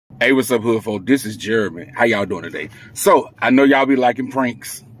Hey, what's up, hood folk? This is Jeremy. How y'all doing today? So, I know y'all be liking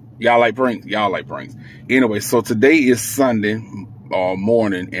pranks. Y'all like pranks? Y'all like pranks. Anyway, so today is Sunday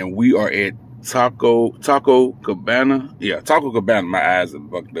morning, and we are at Taco Cabana. Yeah, Taco Cabana. My eyes are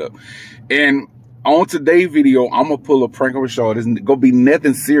bucked up. And on today's video, I'm going to pull a prank on Rashad. It's going to be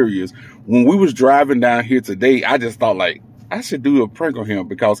nothing serious. When we was driving down here today, I just thought, like, I should do a prank on him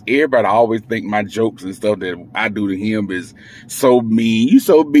because everybody always think my jokes and stuff that I do to him is so mean. You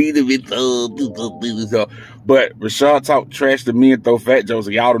so mean to me. But Rashad talk trash to me and throw fat jokes,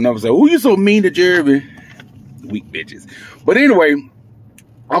 and y'all don't never say, "Oh, you so mean to Jeremy." Weak bitches. But anyway,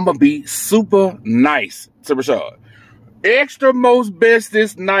 I'm going to be super nice to Rashad. Extra most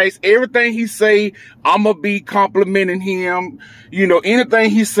bestest nice. Everything he say, I'ma be complimenting him. You know, anything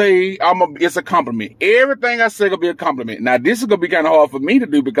he say, it's a compliment. Everything I say gonna be a compliment. Now, this is gonna be kind of hard for me to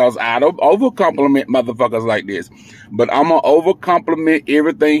do because I don't over compliment motherfuckers like this. But I'm gonna over compliment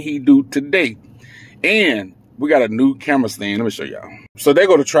everything he do today. And we got a new camera stand. Let me show y'all. So there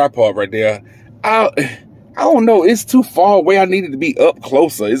go the tripod right there. I don't know. It's too far away. I needed to be up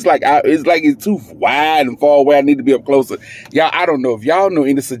closer. It's like it's too wide and far away. I need to be up closer. Y'all, I don't know if y'all know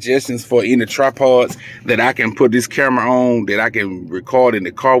any suggestions for any tripods that I can put this camera on that I can record in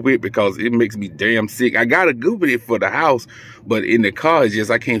the car with, because it makes me damn sick. I got a Google it for the house, but in the car, it's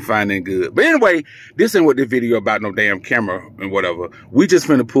just I can't find it good. But anyway, this ain't what this video about, no damn camera and whatever. We just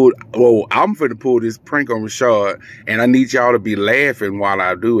finna pull. Well, I'm finna pull this prank on Rashad, and I need y'all to be laughing while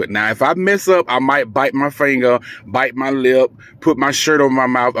I do it. Now, if I mess up, I might bite my finger, bite my lip, put my shirt on my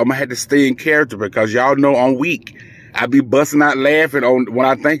mouth. I'm gonna have to stay in character because y'all know I'm weak. I be busting out laughing on when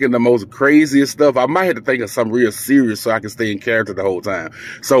I think of the most craziest stuff. I might have to think of something real serious so I can stay in character the whole time.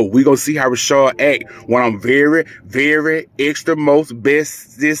 So we gonna see how Rashad act when I'm very, very extra most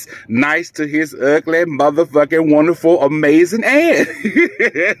bestest nice to his ugly, motherfucking, wonderful, amazing ass.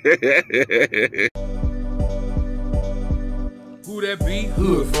 Who that be?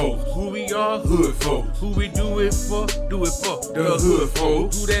 Hood folks. Who we are? Hood folks. Who we do it for? Do it for the hood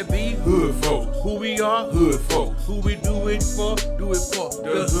folks. Who that be? Hood folks. Who we are? Hood folks. Who we do it for? Do it for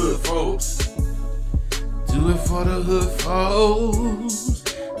the hood folks. Do it for the hood folks.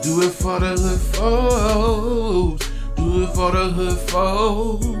 Do it for the hood folks. Do it for the hood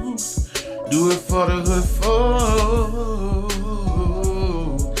folks. Do it for the hood folks.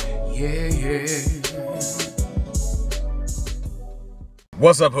 Yeah, yeah.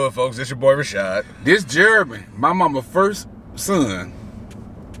 What's up, hood folks? It's your boy Rashad. This Jeremy, my mama's first son.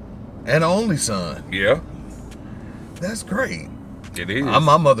 And only son. Yeah. That's great. It is. I'm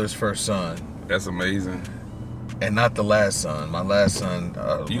my mother's first son. That's amazing. And not the last son. My last son.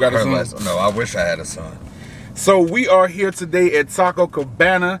 You got a son? No, I wish I had a son. So we are here today at Taco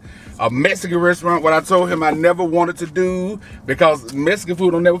Cabana, a Mexican restaurant. What I told him I never wanted to do because Mexican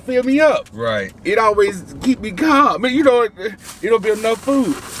food don't never fill me up. Right. It always keep me calm. I mean, you know, it'll be enough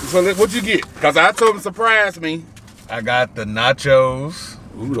food. So what you get? Because I told him surprise me. I got the nachos.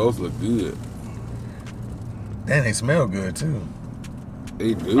 Ooh, those look good. Damn, they smell good too.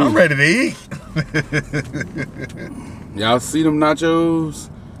 They do. I'm ready to eat. Y'all see them nachos?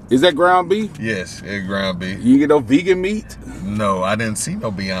 Is that ground beef? Yes, it's ground beef. You get no vegan meat? No, I didn't see no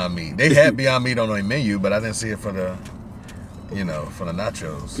Beyond Meat. They had Beyond Meat on their menu, but I didn't see it for the, you know, for the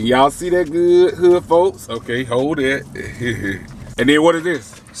nachos. Y'all see that good, hood folks? Okay, hold it. And then what is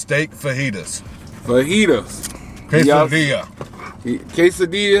this? Steak fajitas. Fajitas. Quesadilla.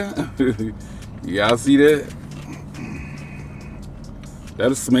 Quesadilla. Y'all see that?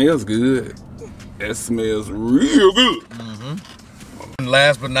 That smells good. That smells real good. Mm-hmm. And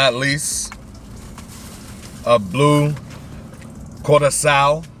last but not least, a blue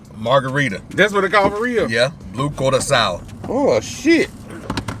Curaçao margarita. That's what they call for real? Yeah, blue Curaçao. Oh, shit.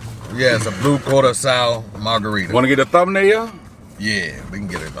 Yeah, it's a blue Curaçao margarita. Want to get a thumbnail? Yeah, we can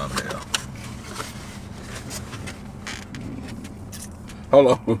get a thumbnail. Hold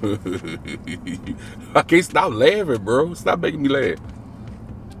on. I can't stop laughing, bro. Stop making me laugh.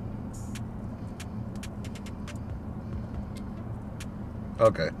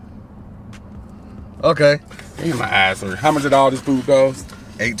 Okay. Okay. Damn, my eyes hurt. How much did all this food cost?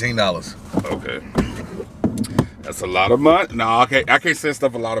 $18. Okay. That's a lot of money. No, I can't say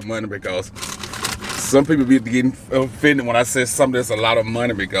stuff a lot of money because some people be getting offended when I say something that's a lot of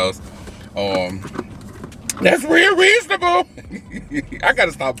money because that's real reasonable. I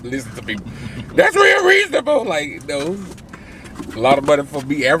gotta stop listening to people. That's real reasonable. Like, no. A lot of money for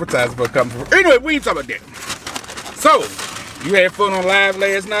me advertising for a company. Anyway, we ain't talking about that. So, you had fun on live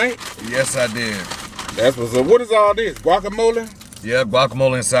last night? Yes, I did. That's what's up. What is all this? Guacamole? Yeah,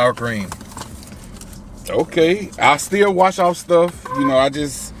 guacamole and sour cream. Okay. I still wash off stuff. You know, I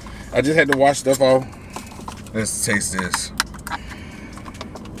just I just had to wash stuff off. Let's taste this.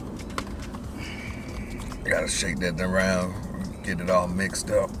 Gotta shake that around, get it all mixed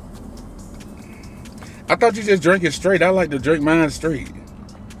up. I thought you just drank it straight. I like to drink mine straight.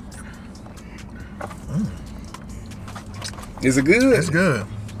 Is it good? It's good.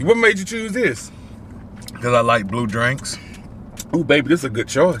 What made you choose this? Because I like blue drinks. Ooh, baby, this is a good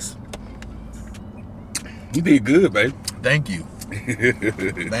choice. You did good, baby. Thank you.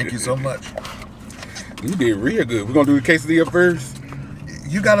 Thank you so much. You did real good. We're going to do the quesadilla first?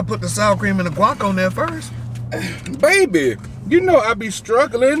 You got to put the sour cream and the guac on there first. Baby, you know I be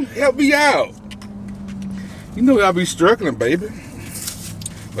struggling. Help me out. You know I be struggling, baby.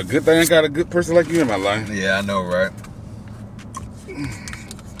 But good thing I got a good person like you in my life. Yeah, I know, right?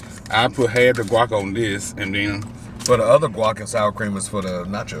 I put half the guac on this, and then... For the other guac and sour cream is for the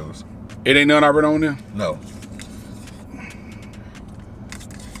nachos. It ain't none already on there? No.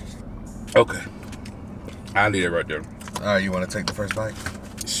 Okay. I'll leave it right there. All right, you want to take the first bite?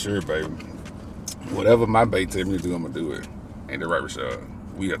 Sure, baby. Whatever my bait tell me to do, I'm going to do it. Ain't that right, Rashad?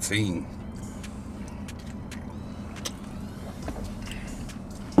 We a team.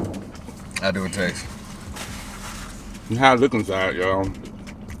 I'll do a taste. How it look inside, y'all?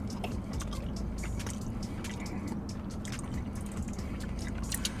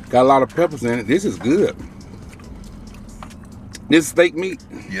 Got a lot of peppers in it. This is good. This steak meat.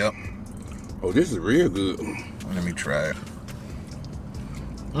 Yep. Oh, this is real good. Let me try it.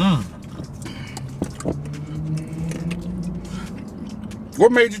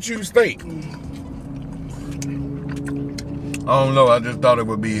 What made you choose steak? I don't know. I just thought it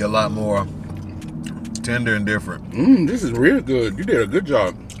would be a lot more tender and different. This is real good. You did a good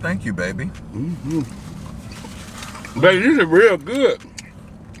job. Thank you, baby. Baby, this is real good.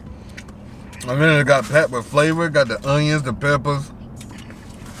 And then it got packed with flavor. Got the onions, the peppers.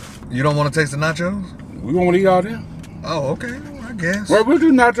 You don't want to taste the nachos? We want to eat all that? Oh, okay. I guess. Well, we'll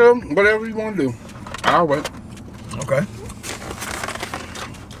do nacho, whatever you want to do. I'll wait. Okay.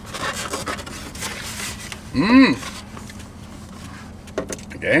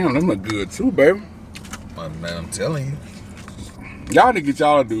 Damn, them look good too, baby. Man, I'm telling you. Y'all need to get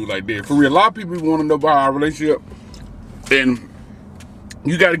y'all to do like that. For real, a lot of people want to know about our relationship. And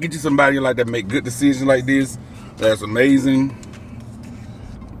you got to get you somebody like that make good decisions like this. That's amazing.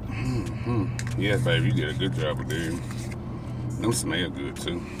 Yes, baby, you did a good job with that. Them smell good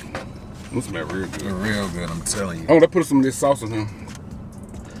too. Them smell real good. They're real good, I'm telling you. Oh, let's put some of this sauce in here.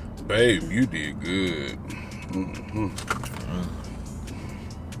 Babe, you did good.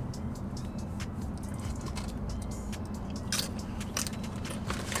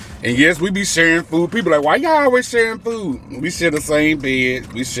 And yes, we be sharing food. People like, why y'all always sharing food? We share the same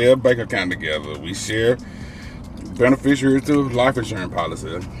bed. We share a bank account together. We share beneficiaries to life insurance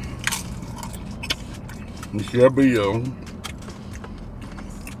policy. We share bill.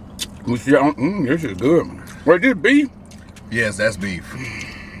 We share, this is good. Wait, this beef? Yes, that's beef.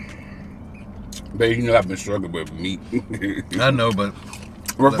 Babe, you know I've been struggling with meat. I know, but...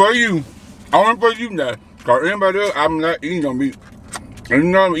 But for you, only for you now. Because anybody else, I'm not eating no meat. And you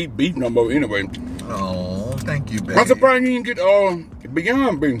know I don't eat beef no more anyway. Oh, thank you, baby. I'm surprised you didn't get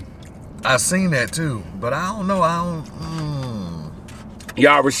Beyond Beef. I seen that too, but I don't know.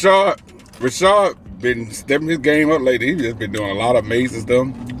 Y'all, Rashad been stepping his game up lately. He just been doing a lot of amazing stuff.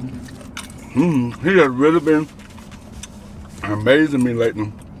 He has really been amazing me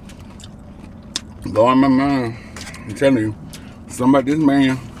lately. Blowing my mind. I'm telling you, something about this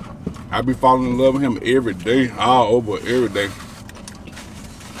man, I be falling in love with him every day, all over every day.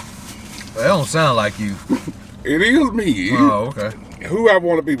 That don't sound like you. It is me. Oh, okay. Who I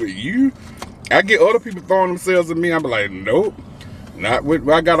want to be with you? I get other people throwing themselves at me. I be like, nope, not with.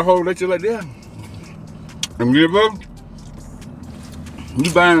 I got a hold of you like that. And you know,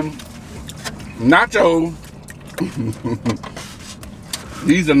 you buying nachos.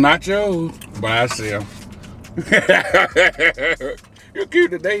 These are nachos by myself. You're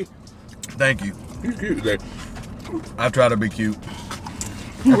cute today. Thank you. You're cute today. I try to be cute.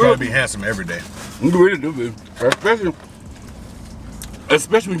 I try to be handsome every day. You really do, baby.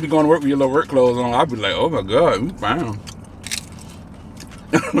 Especially when you be going to work with your little work clothes on. I'll be like, oh my God, we fine.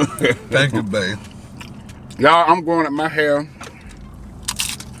 Thank you, babe. Y'all, I'm growing up my hair.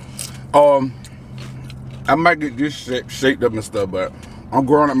 I might get this shaped up and stuff, but I'm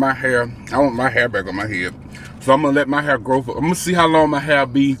growing up my hair. I want my hair back on my head. So I'm gonna let my hair grow I'm gonna see how long my hair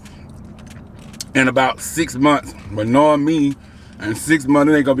be in about 6 months. But knowing me, in 6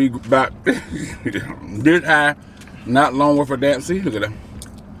 months, it ain't gonna be about this high, not long worth of damn. See, look at that.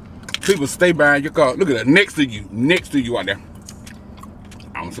 People stay behind your car. Look at that, next to you out there.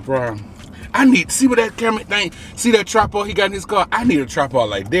 I'm surprised. I need to see what that camera thing. See that tripod he got in his car? I need a tripod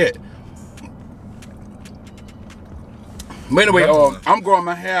like that. But anyway, I'm growing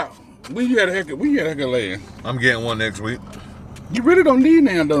my hair. When you had a haircut, last? I'm getting one next week. You really don't need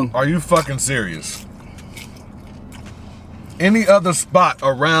none though. Are you fucking serious? Any other spot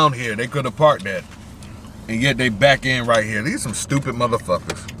around here, they could have parked that. And yet they back in right here. These some stupid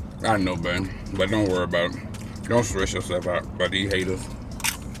motherfuckers. I know, man. But don't worry about it. Don't stress yourself out by these haters.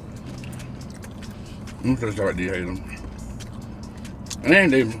 I'm stressed out by these haters. And then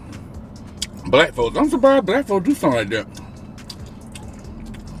they, black folks. I'm surprised black folks do something like that.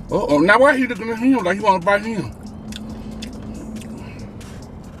 Uh-oh. Now why he looking at him like he want to bite him?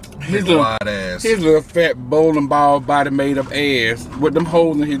 His little fat bowling ball body made of ass with them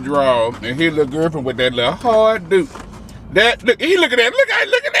holes in his drawers, and his little girlfriend with that little hard dude. That look, he look at that. Look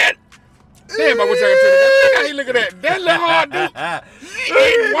at that. Damn, I wish I could tell you that. Look how he look at that. That little hard dude.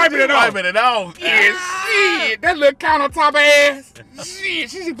 He wiping it off. Wiping it off. Yeah, shit. That little countertop ass. Shit,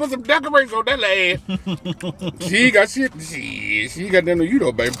 she should put some decorations on that little ass. She got shit. Shit, she got that on you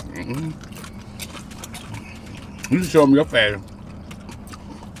though, baby. You show me your fashion.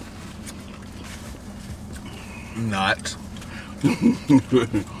 Not.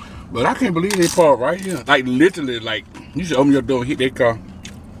 But I can't believe they parked right here. Like literally, like you should open your door and hit that car.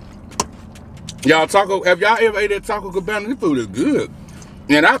 Y'all have y'all ever ate at Taco Cabana? This food is good.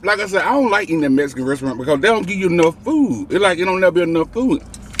 And like I said, I don't like eating at Mexican restaurant because they don't give you enough food. It's like it don't never be enough food.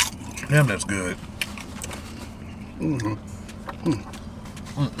 Damn, that's good.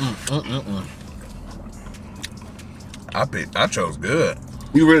 I chose good.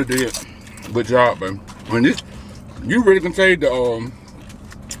 You really did. Good job, man. When this, you really can say the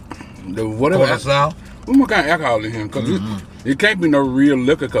whatever. What kind of alcohol in here? Cause it can't be no real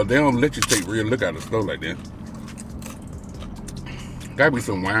liquor because they don't let you take real liquor out of the store like that. Gotta be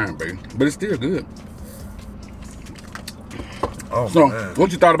some wine, baby. But it's still good. Oh, so, man.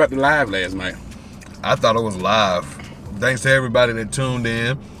 What you thought about the live last night? I thought it was live. Thanks to everybody that tuned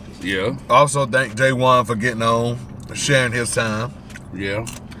in. Yeah. Also, thank J1 for getting on, sharing his time. Yeah.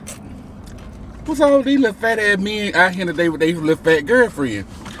 What's all these little fat ass men out here today with their little fat girlfriend?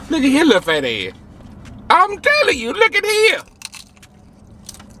 Look at his little fat ass. I'm telling you, look at him.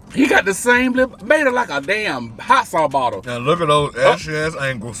 He got the same lip, made it like a damn hot sauce bottle. Now look at those ashy ass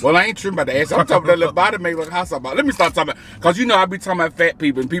ankles. Well, I ain't tripping about the ass. I'm talking about that little body made like a hot sauce bottle. Let me start talking about, because you know I be talking about fat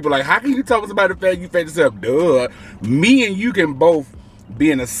people, and people like, how can you talk about the fat, you fat yourself? Duh. Me and you can both be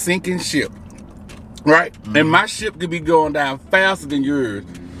in a sinking ship, right? And my ship could be going down faster than yours.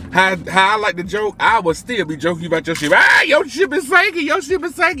 How I like to joke, I would still be joking about your ship. Ah, your ship is sinking,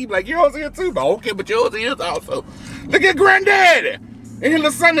 Like, yours is too, but okay, but yours is also. Look at Granddaddy. And his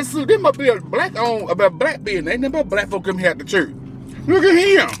little Sunday suit, there must be a black being. Ain't never black folk come here at the church. Look at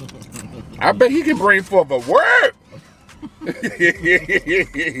him. I bet he can bring forth a word.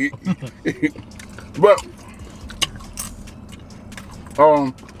 But,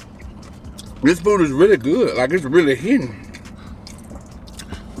 this food is really good. Like, it's really hitting.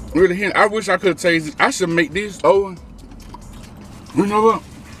 Really hitting. I wish I could have tasted. I should make this over. You know what?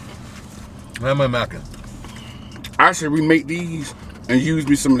 How am I making? I should remake these and use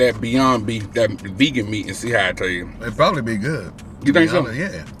me some of that Beyond Beef, that vegan meat, and see how it taste. It'd probably be good. You think so?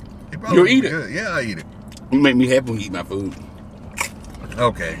 Yeah. You'll eat it? Good. Yeah, I eat it. You make me happy when you eat my food.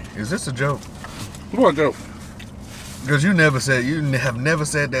 Okay. Is this a joke? What joke? Because you have never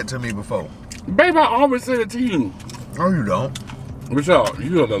said that to me before. Baby, I always said it to you. Oh, you don't? But y'all,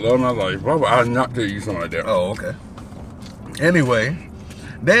 you are the love of my life. Why would I not tell you something like that? Oh, okay. Anyway,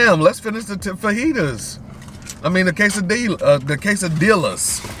 damn, let's finish the fajitas. I mean, the quesadillas.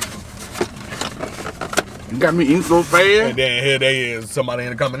 You got me eating so fast. And then here they is, somebody in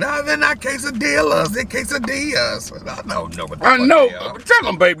the comment. No, they're not quesadillas. They're quesadillas. I don't know what the I fuck know. they are. Tell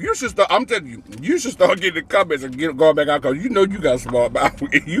them, baby. You should start. I'm telling you, you should start getting the comments and going back out because you know you got smart mouth.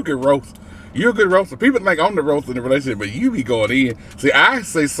 You can roast. You're a good roaster. People think I'm the roaster in the relationship, but you be going in. See, I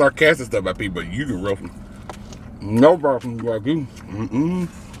say sarcastic stuff about people, but you can roast them. No problem. Like you.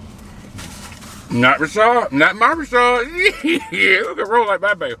 Not Rashad. Not my Rashad. Yeah, you can roll like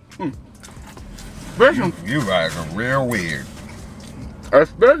my baby. Especially. You guys are real weird.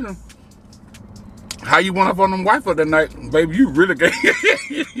 Especially. How you went up on them wife that night, baby, you really gave,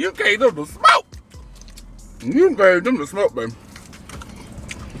 you gave them the smoke. You gave them the smoke, baby.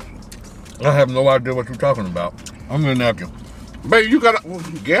 I have no idea what you're talking about. I'm gonna knock you. Baby, you got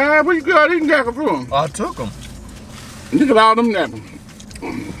God, where you got these napkins from? I took them. Look at all them napkins.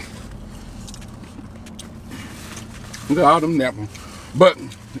 Look at all them napkins. But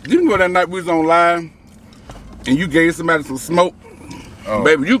you know that night we was on live and you gave somebody some smoke Oh.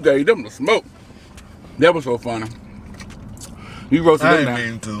 Baby, you gave them the smoke. That was so funny. You roasted them down. I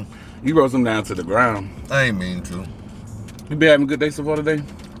ain't mean to. You roasted them down to the ground. I ain't mean to. You been having a good day so far today?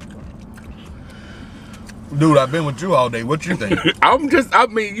 Dude, I've been with you all day. What you think? I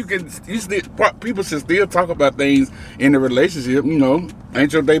mean, people should still talk about things in the relationship, you know.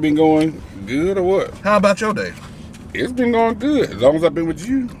 Ain't your day been going good or what? How about your day? It's been going good, as long as I've been with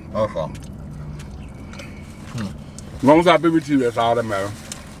you. Okay. As long as I've been with you, that's all that matters.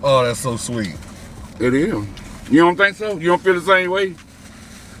 Oh, that's so sweet. It is. You don't think so? You don't feel the same way?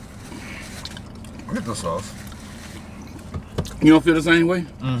 Get the sauce. You don't feel the same way?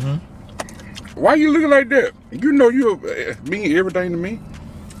 Mm-hmm. Why you looking like that? You know you mean everything to me.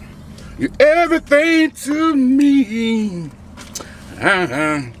 You're everything to me.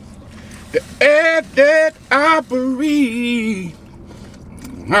 The air that I breathe.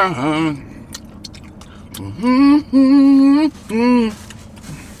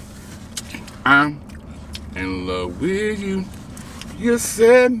 I'm in love with you. You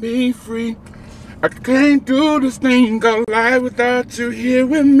set me free. I can't do this thing of life without you here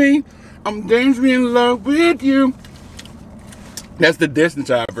with me. I'm dangerously in love with you. That's the Destiny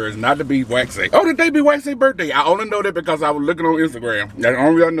Child version, not the Be Waxay. Oh, did they Be Waxay birthday? I only know that because I was looking on Instagram. That's the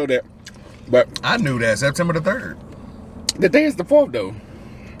only reason I know that. But I knew that, September the 3rd. The day is the 4th, though.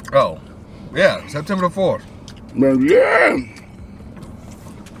 Oh, yeah, September the 4th. But yeah.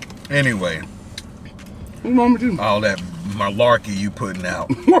 Anyway. What's wrong with you? All that malarkey you putting out.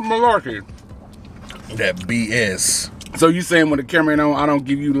 What malarkey? That BS. So you saying when the camera ain't on, I don't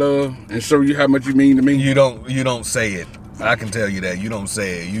give you love and show you how much you mean to me? You don't say it. I can tell you that. You don't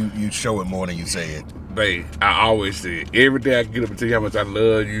say it. You show it more than you say it. Babe, I always say it. Every day I get up and tell you how much I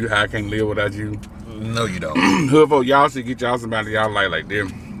love you, how I can't live without you. No, you don't. Hood folk, y'all should get y'all somebody y'all like them.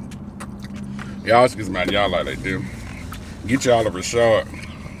 Y'all should get somebody y'all like them. Get y'all a Rashard.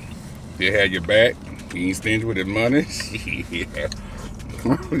 They have your back. He ain't stingy with his money.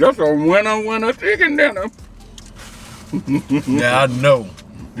 That's a winner chicken dinner. Yeah, I know.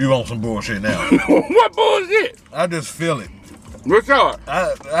 You on some bullshit now. What bullshit? I just feel it. Rashard.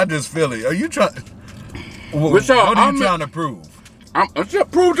 I just feel it. Are you trying? Rashard, what are you trying to prove? I'm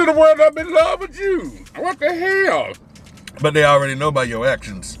just prove to the world I'm in love with you. What the hell? But they already know by your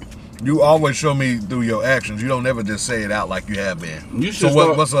actions. You always show me through your actions. You don't ever just say it out like you have been.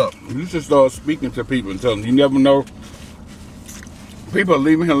 What's up? You should start speaking to people and tell them. You never know. People are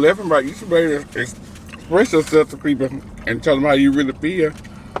leaving here left and right. You should be able to express yourself to people and tell them how you really feel.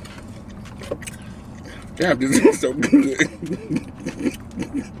 Damn, this is so good.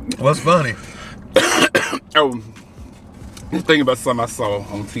 What's funny? Oh, just thinking about something I saw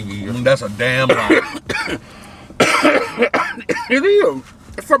on TV. That's a damn lie. It is.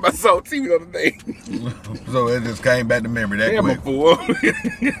 That's something I saw on TV the other day. So it just came back to memory that Damn, quick. fool.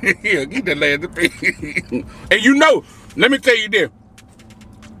 Yeah, get that last bit. And you know, let me tell you this.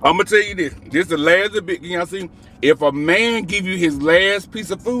 I'm gonna tell you this. This is the last bit. You know what I'm saying? If a man give you his last piece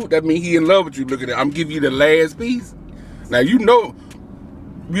of food, that means he in love with you. Look at that. I'm giving you the last piece. Now you know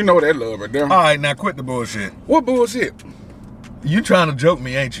that love right there. All right, now quit the bullshit. What bullshit? You trying to joke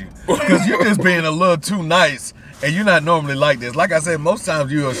me, ain't you? Because you're just being a little too nice, and you're not normally like this. Like I said, most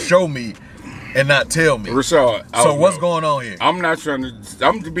times you'll show me and not tell me. Rashard. So what's going on here? I'm not trying to.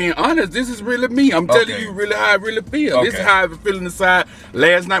 I'm just being honest. This is really me. I'm telling you really how I really feel. Okay. This is how I was feeling inside.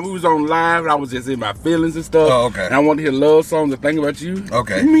 Last night we was on live, and I was just in my feelings and stuff. Oh, okay. And I want to hear love songs and think about you.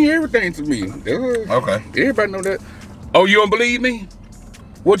 Okay. You mean everything to me. Okay. Everybody know that. Oh, you don't believe me?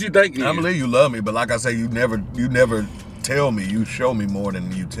 What you think? I believe you love me, but like I say, you never tell me. You show me more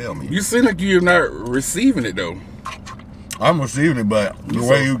than you tell me. You seem like you're not receiving it though. I'm receiving it, but the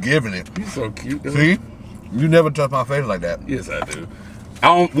way you giving it. You so cute though. See? You never touch my face like that. Yes, I do.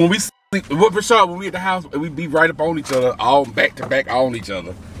 When we sleep, Rashard, when we at the house, we be right up on each other, all back to back on each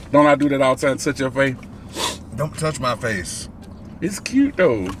other. Don't I do that all the time? Touch your face. Don't touch my face. It's cute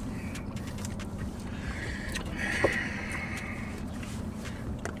though.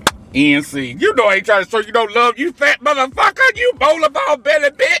 NC, you know I ain't trying to show you no love, you fat motherfucker, you bowler ball belly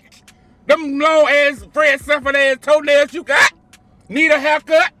bitch. Them long ass, Fred Sanford ass toenails you got. Need a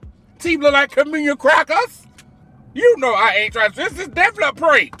haircut. Teeth look like communion crackers. You know I ain't trying to. This is definitely a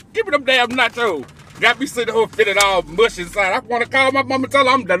prank. Give me them damn nachos. Got me sitting here feeling all mushy inside. I want to call my mama and tell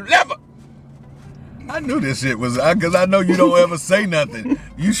her I'm delivered. I knew this shit was, because I know you don't ever say nothing.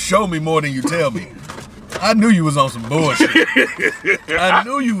 You show me more than you tell me. I knew you was on some bullshit. I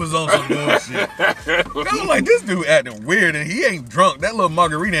knew you was on some bullshit. I was like, this dude acting weird and he ain't drunk. That little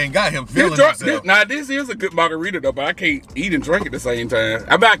margarita ain't got him feeling himself. Now, this is a good margarita, though, but I can't eat and drink at the same time.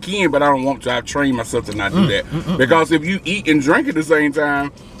 I can, but I don't want to. I've trained myself to not do that. Because if you eat and drink at the same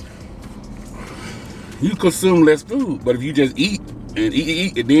time, you consume less food. But if you just eat and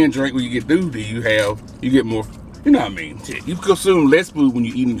then drink when you get through, then you get more, you know what I mean? You consume less food when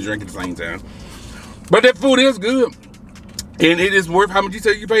you eat and drink at the same time. But that food is good. And it is worth, how much you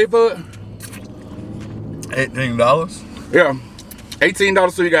say you paid for it? $18. Yeah.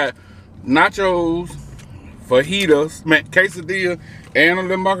 $18. So you got nachos, fajitas, quesadilla, and a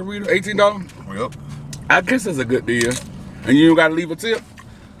little margarita. $18? Yep. I guess that's a good deal. And you don't got to leave a tip?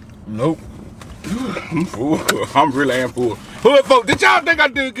 Nope. I'm full. I'm really am full. Hood folk, did y'all think I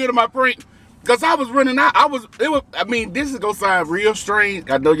did good on my prank? Because I was running out. I mean, this is going to sound real strange.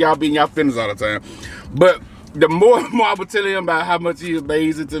 I know y'all be in y'all feelings all the time. But the more and more I would tell him about how much he is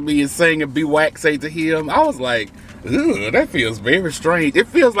amazing to me and saying and be waxy to him, I was like, ugh, that feels very strange. It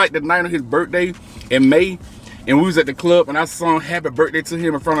feels like the night of his birthday in May, and we was at the club and I sung happy birthday to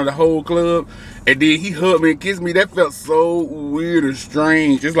him in front of the whole club, and then he hugged me and kissed me. That felt so weird and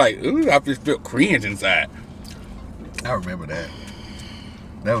strange. It's like, ugh, I just felt cringe inside. I remember that.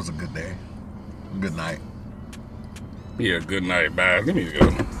 That was a good day. Good night. Yeah, good night. Bye. Let me go.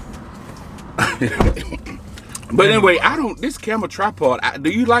 But anyway, this camera tripod, do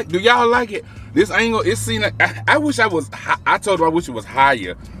y'all like it? This angle, it seems like, I wish I told him I wish it was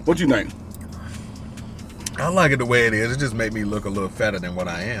higher. What you think? I like it the way it is. It just made me look a little fatter than what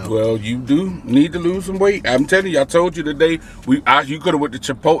I am. Well, you do need to lose some weight. I'm telling you, I told you today, you could have went to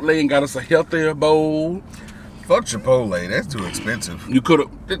Chipotle and got us a healthier bowl. Fuck Chipotle, that's too expensive. You could have,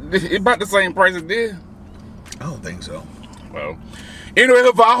 it's about the same price as this. I don't think so. Well, anyway,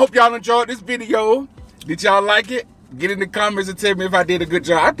 I hope y'all enjoyed this video. Did y'all like it? Get in the comments and tell me if I did a good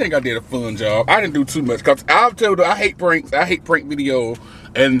job. I think I did a fun job. I didn't do too much because I'll tell you, I hate pranks. I hate prank videos.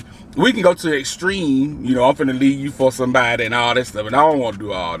 And we can go to the extreme. You know, I'm finna leave you for somebody and all that stuff. And I don't want to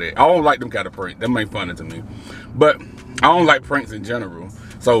do all that. I don't like them kind of pranks. Them ain't funny to me. But I don't like pranks in general.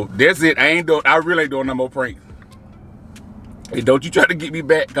 So that's it. I really ain't doing no more pranks. And don't you try to get me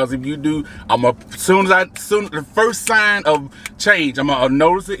back, because if you do, the first sign of change, I'm gonna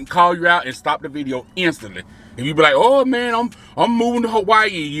notice it and call you out and stop the video instantly. If you be like, oh man, I'm moving to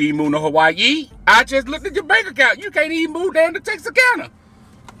Hawaii, you ain't moving to Hawaii. I just looked at your bank account. You can't even move down to Texarkana.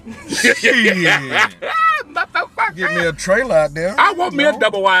 Get me a trailer out there. I want me a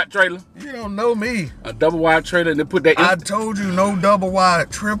double wide trailer. You don't know me. A double wide trailer and then put that. I told you no double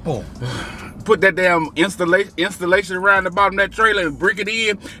wide, triple. Put that damn installation around the bottom of that trailer and brick it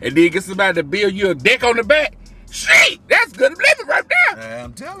in, and then get somebody to build you a deck on the back. Shit, that's good living right there.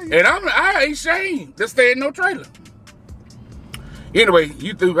 I'm telling you. And I ain't ashamed to stay in no trailer. Anyway,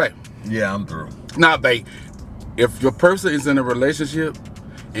 you through, babe? Yeah, I'm through. Nah, babe. If your person is in a relationship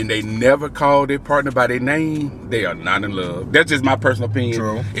and they never call their partner by their name, they are not in love. That's just my personal opinion.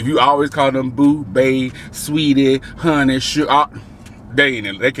 True. If you always call them boo, babe, sweetie, honey, sugar,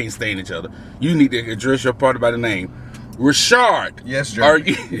 they can't stand each other. You need to address your partner by the name. Rashard. Yes, Joe. Are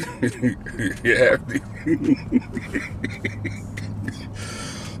you? Yeah.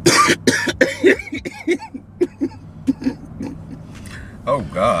 Oh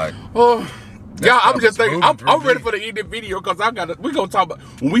God. Oh, yeah. I'm just thinking. I'm ready me. for the end of the video because we gonna talk about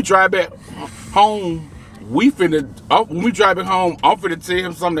when we drive back home. When we drive back home, I'm finna tell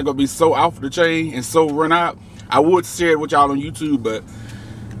him something that's gonna be so off the chain and so run out. I would share it with y'all on YouTube, but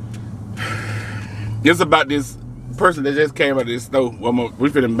it's about this person that just came out of this store. We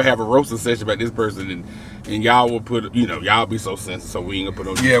finna have a roasting session about this person, and y'all will put, y'all be so sensitive, so we ain't gonna put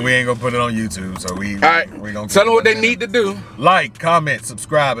it on YouTube. Yeah, we ain't gonna put it on YouTube, so we gonna tell them what they need to do. Like, comment,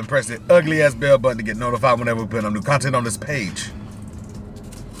 subscribe, and press the ugly ass bell button to get notified whenever we put on new content on this page.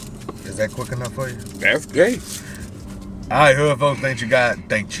 Is that quick enough for you? That's great. All right, hood folks, thank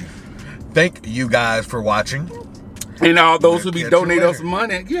you guys for watching. And all those who be donating us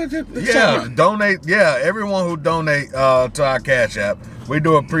money. Donate. Yeah, everyone who donate to our Cash App. We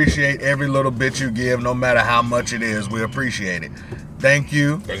do appreciate every little bit you give, no matter how much it is. We appreciate it. Thank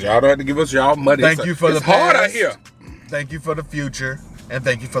you. Because y'all don't have to give us y'all money. Thank you for the past. Hard out here. Thank you for the future. And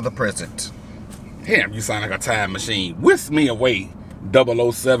thank you for the present. Damn, you sound like a time machine. Whisk me away,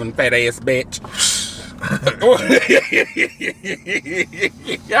 007 fat ass bitch.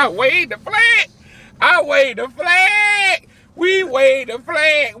 I wave the flag. I wave the flag. We wave the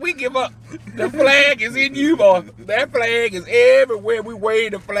flag. We give up. The flag is in you, boy. That flag is everywhere. We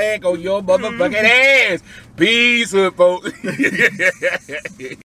wave the flag on your motherfucking ass. Peace, hood folks.